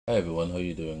Hi everyone, how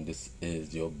you doing? This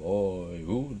is your boy,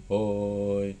 Rude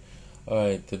Boy.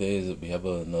 Alright, we have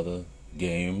another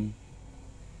game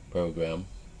program.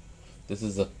 This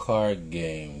is a car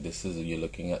game. You're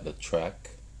looking at the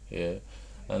track here.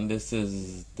 And this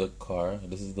is the car.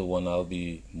 This is the one I'll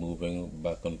be moving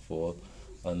back and forth.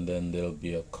 And then there'll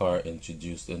be a car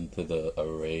introduced into the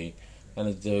array. And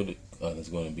it's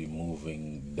going to be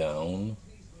moving down.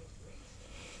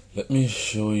 Let me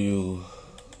show you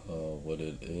what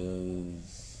it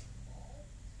is.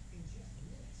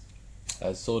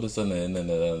 I saw this on the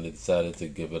internet and I decided to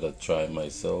give it a try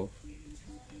myself.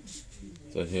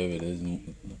 So here it is,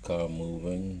 the car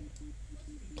moving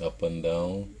up and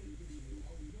down,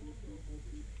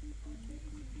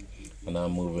 and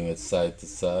I'm moving it side to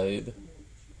side.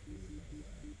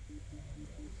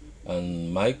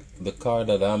 And the car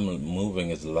that I'm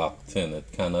moving is locked in.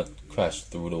 It cannot crash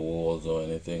through the walls or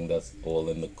anything. That's all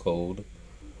in the code.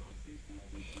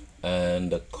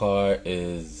 And the car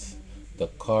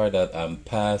that I'm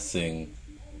passing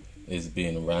is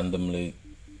being randomly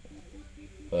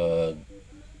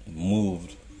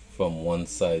moved from one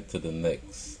side to the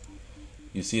next.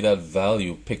 You see that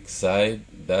value pick side?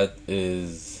 That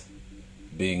is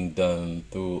being done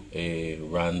through a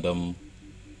random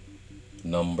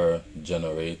number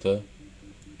generator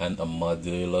and a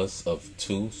modulus of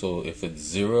 2. So if it's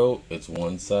 0, it's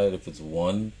one side. If it's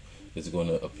 1, it's going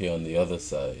to appear on the other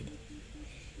side.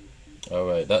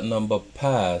 Alright, that number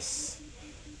pass,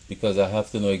 because I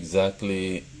have to know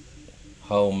exactly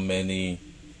how many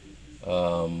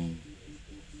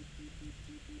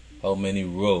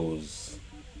rows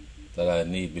that I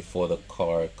need before the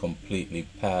car completely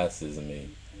passes me.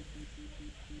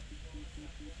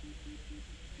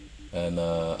 And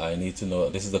I need to know,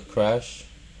 this is a crash.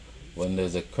 When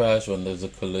there's a crash, when there's a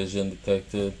collision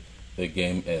detected, the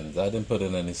game ends. I didn't put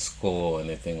in any score or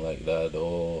anything like that,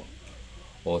 or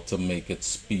to make it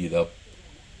speed up,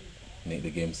 make the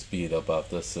game speed up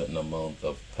after a certain amount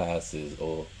of passes,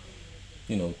 or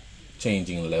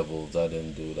changing levels. I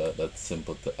didn't do that. That's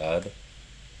simple to add.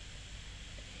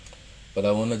 But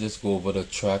I want to just go over the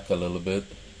track a little bit.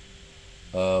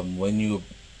 When you're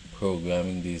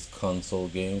programming these console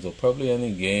games, or probably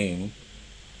any game,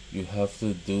 you have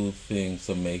to do things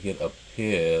to make it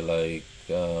appear like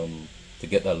to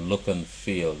get that look and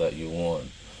feel that you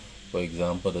want. For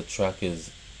example, the track is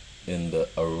in the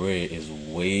array is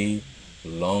way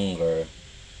longer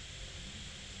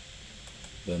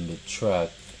than this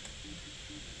track,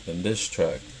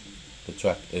 the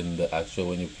track in the actual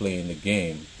when you're playing the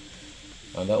game.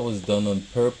 And that was done on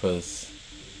purpose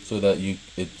so that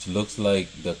it looks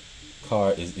like the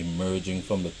car is emerging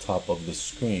from the top of the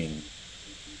screen,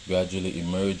 gradually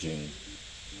emerging.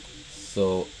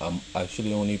 So I'm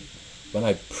actually only, when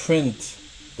I print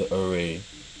the array,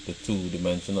 the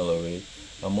two-dimensional array,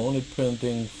 I'm only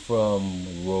printing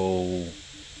from row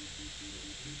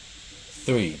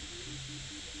 3,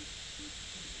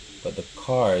 but the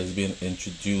car is being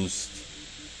introduced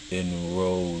in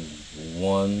rows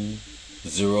 1,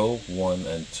 0, 1,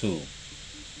 and 2.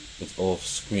 It's off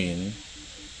screen,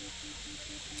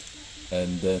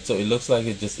 and then so it looks like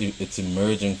it's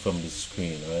emerging from the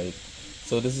screen, right?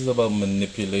 So this is about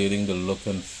manipulating the look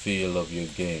and feel of your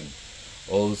game.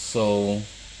 Also,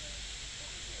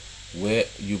 where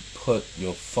you put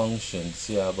your functions.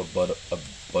 See, I have a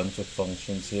bunch of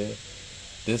functions here.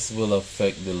 This will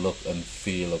affect the look and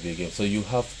feel of your game. So you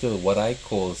have to, what I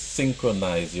call,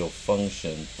 synchronize your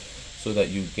function so that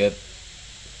you get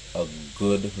a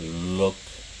good look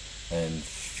and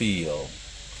feel.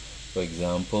 For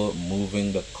example,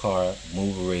 moving the car,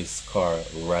 move race car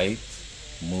right,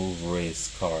 move race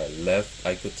car left.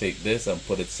 I could take this and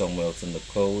put it somewhere else in the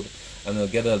code, and it'll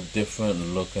get a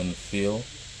different look and feel.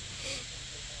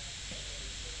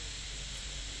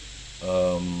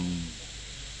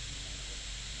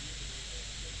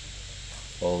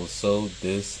 Also,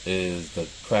 this is the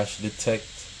crash detect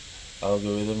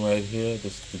algorithm right here.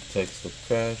 This detects the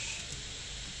crash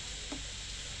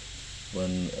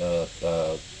when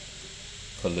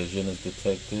collision is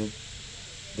detected.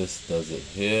 This does it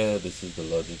here. This is the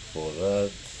logic for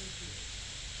that,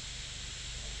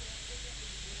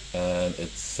 and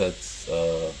it sets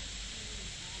a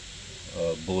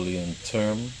Boolean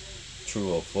term,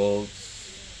 true or false,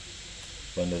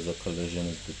 when there's a collision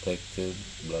is detected,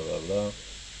 blah blah blah.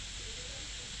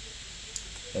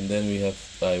 And then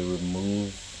I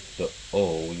remove the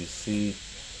O. You see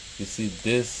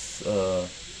this,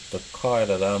 the car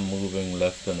that I'm moving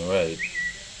left and right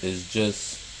is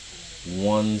just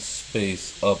one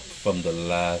space up from the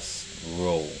last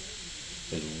row.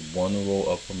 There's one row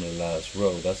up from the last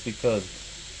row. That's because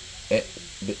Eh,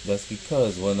 that's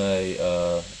because when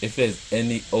if there's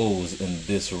any O's in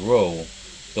this row,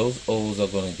 those O's are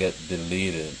going to get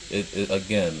deleted.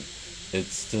 Again,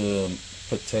 it's to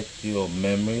protect your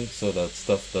memory so that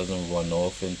stuff doesn't run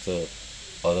off into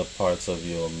other parts of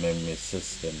your memory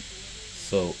system.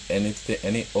 So any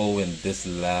O in this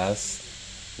last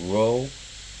row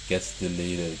gets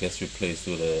deleted, gets replaced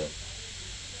with a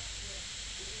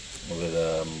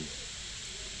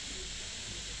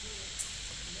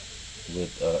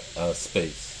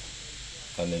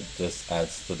space, and it just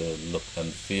adds to the look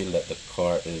and feel that the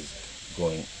car is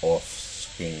going off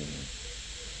screen.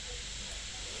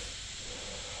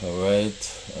 Alright,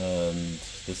 and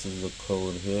this is the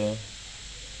code here.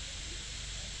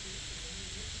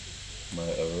 My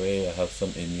array, I have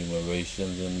some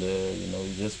enumerations in there.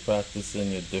 You're just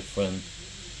practicing your uh,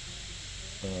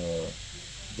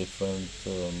 different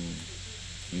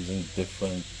using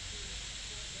different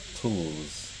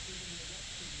tools.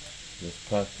 Just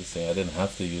practicing. I didn't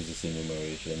have to use this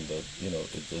enumeration, but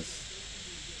it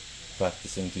just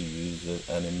practicing to use it,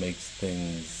 and it makes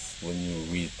things, when you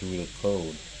read through the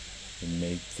code, it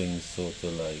makes things sort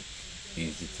of like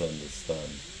easy to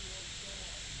understand.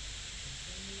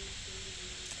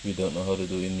 If you don't know how to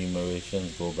do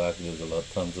enumerations, go back. There's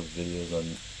tons of videos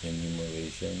on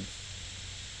enumerations.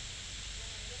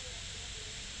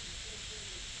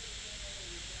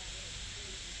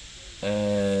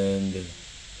 And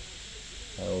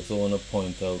I also want to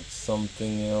point out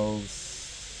something else.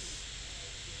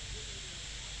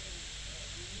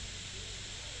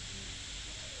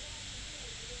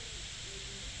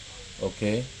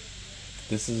 Okay,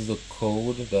 this is the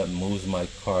code that moves my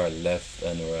car left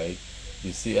and right.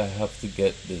 You see, I have to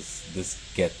get this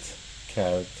get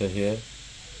character here,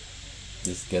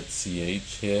 this get ch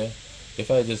here.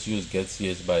 If I just use get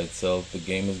ch by itself, the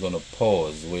game is gonna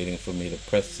pause, waiting for me to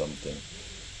press something.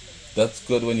 That's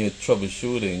good when you're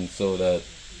troubleshooting, so that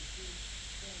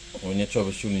when you're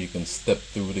troubleshooting you can step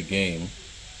through the game.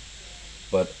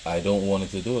 But I don't want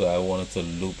it to do that. I want it to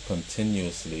loop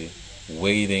continuously,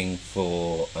 waiting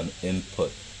for an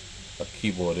input, a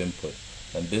keyboard input.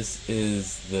 And this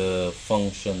is the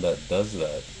function that does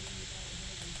that.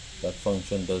 That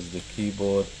function does the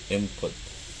keyboard input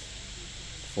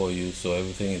for you, so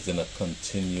everything is in a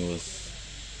continuous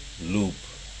loop.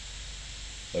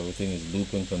 Everything is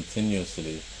looping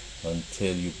continuously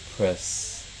until you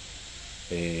press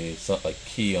a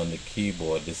key on the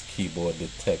keyboard. This keyboard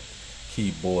detect,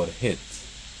 keyboard hit,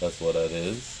 that's what that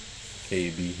is,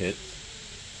 kbhit.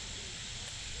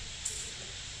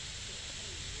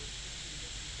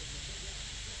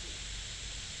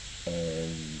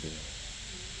 And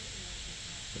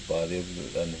the body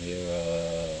of and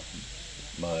here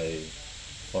my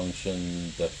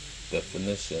function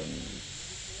definitions.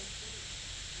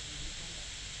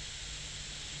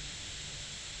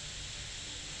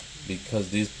 Because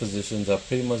these positions are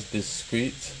pretty much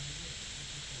discrete,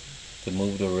 to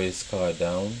move the race car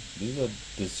down, these are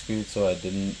discrete, so I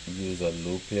didn't use a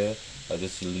loop here. I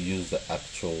just used the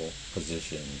actual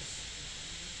positions.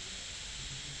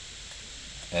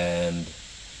 And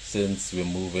since we're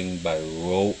moving by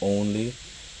row only,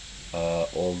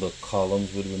 all the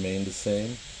columns would remain the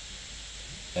same,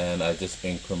 and I just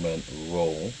increment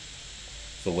row,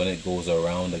 so when it goes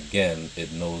around again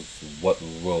it knows what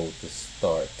row to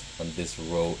start, and this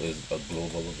row is a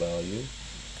global value.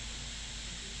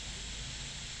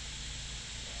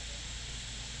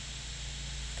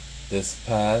 This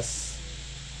pass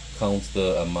counts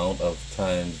the amount of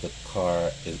times the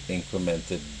car is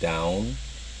incremented down.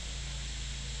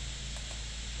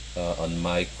 On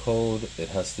my code, it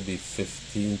has to be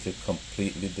 15 to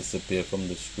completely disappear from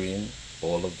the screen,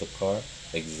 all of the car,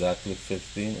 exactly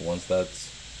 15. Once that's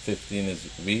 15 is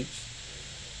reached,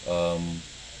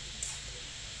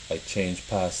 I change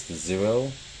past the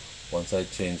 0. Once I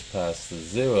change past the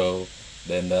 0,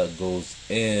 then that goes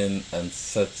in and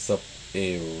sets up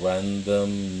a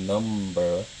random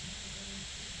number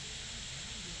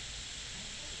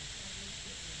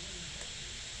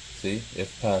See,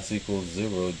 if pass equals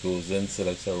 0, it goes in,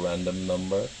 selects a random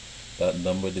number. That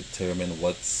number determines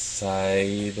what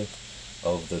side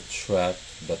of the track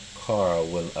the car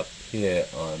will appear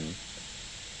on.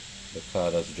 The car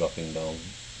that's dropping down,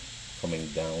 coming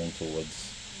down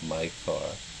towards my car.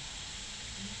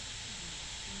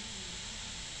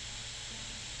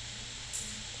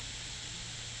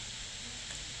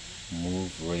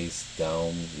 Move race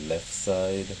down left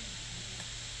side.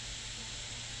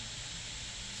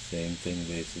 Same thing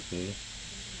basically.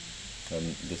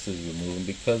 And this is removing,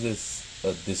 because it's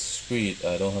a discrete,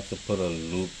 I don't have to put a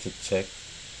loop to check,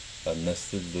 a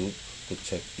nested loop to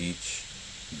check each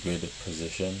grid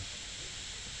position.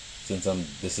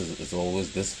 since this is it's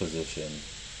always this position,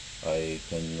 I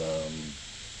can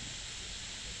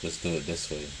just do it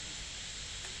this way.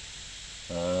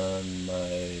 And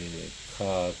my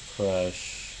car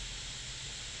crash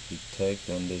detect,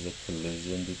 and there's a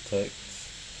collision detect,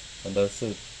 and that's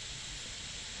it.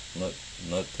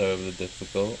 Not terribly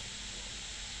difficult.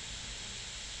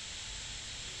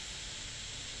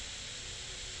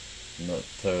 Not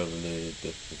terribly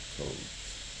difficult.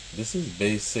 This is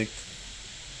basic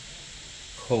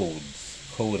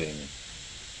coding.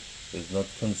 It's not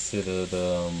considered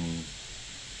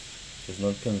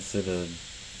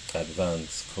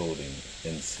advanced coding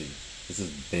in C. This is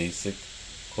basic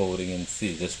coding in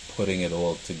C, just putting it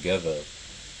all together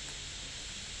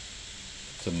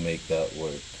to make that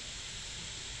work.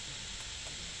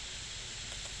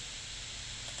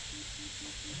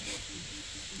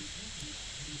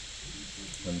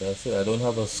 And that's it. I don't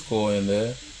have a score in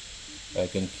there. I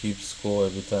can keep score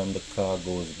every time the car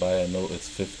goes by. I know it's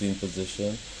 15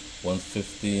 position. Once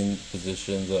 15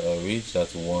 positions are reached,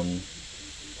 that's 1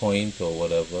 point or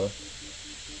whatever.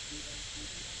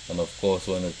 And of course,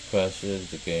 when it crashes,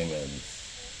 the game ends.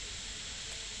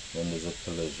 When there's a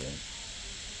collision.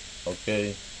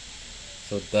 Okay,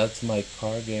 so that's my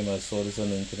car game. I saw this on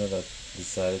the internet. I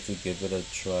decided to give it a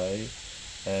try,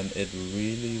 and it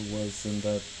really wasn't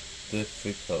that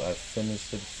difficult. I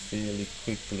finished it fairly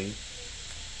quickly.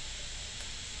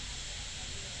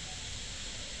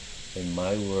 In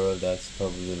my world, that's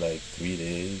probably like 3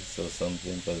 days or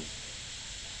something, because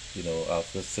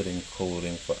after sitting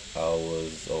coding for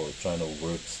hours or trying to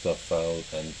work stuff out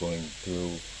and going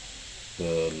through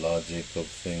the logic of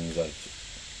things, it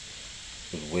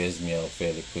wears me out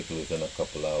fairly quickly within a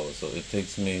couple hours. So it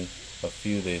takes me a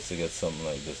few days to get something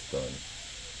like this done.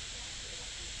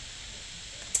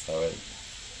 Alright,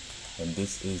 and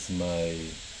this is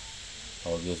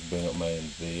I'll just bring up my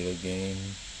Invader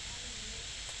game.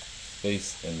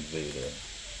 Space Invader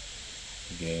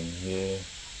game here.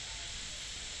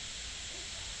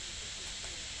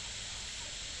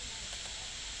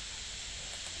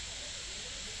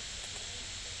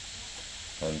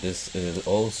 And this is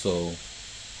also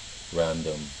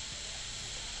random.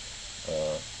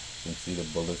 You can see the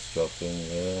bullets dropping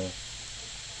here,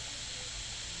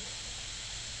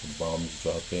 the bombs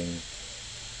dropping,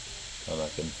 and I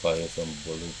can fire some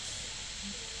bullets,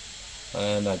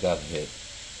 and I got hit.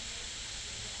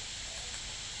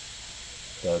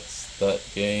 That's that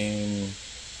game.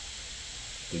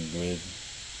 The grid.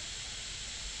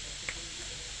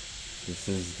 This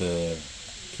is the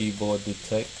keyboard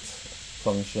detect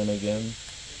function again,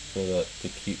 so that to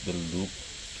keep it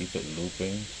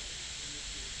looping.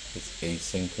 It's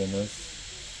asynchronous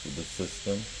with the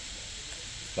system.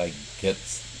 Like get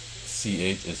ch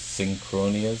is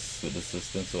synchronous with the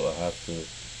system, so I have to,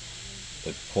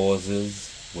 it pauses,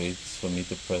 waits for me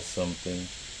to press something.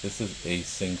 This is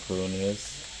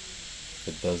asynchronous.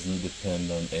 It doesn't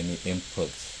depend on any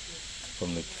inputs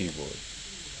from the keyboard.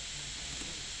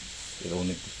 It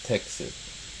only detects it.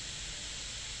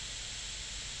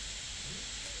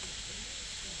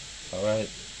 Alright.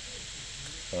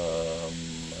 I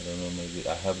don't know, maybe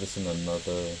I have this in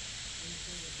another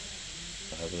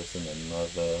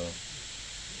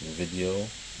video,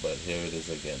 but here it is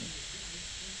again.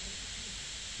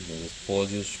 You can just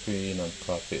pause your screen and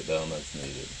copy it down as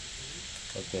needed.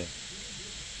 Okay.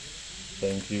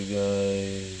 Thank you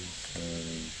guys,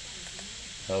 and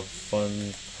have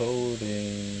fun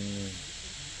coding.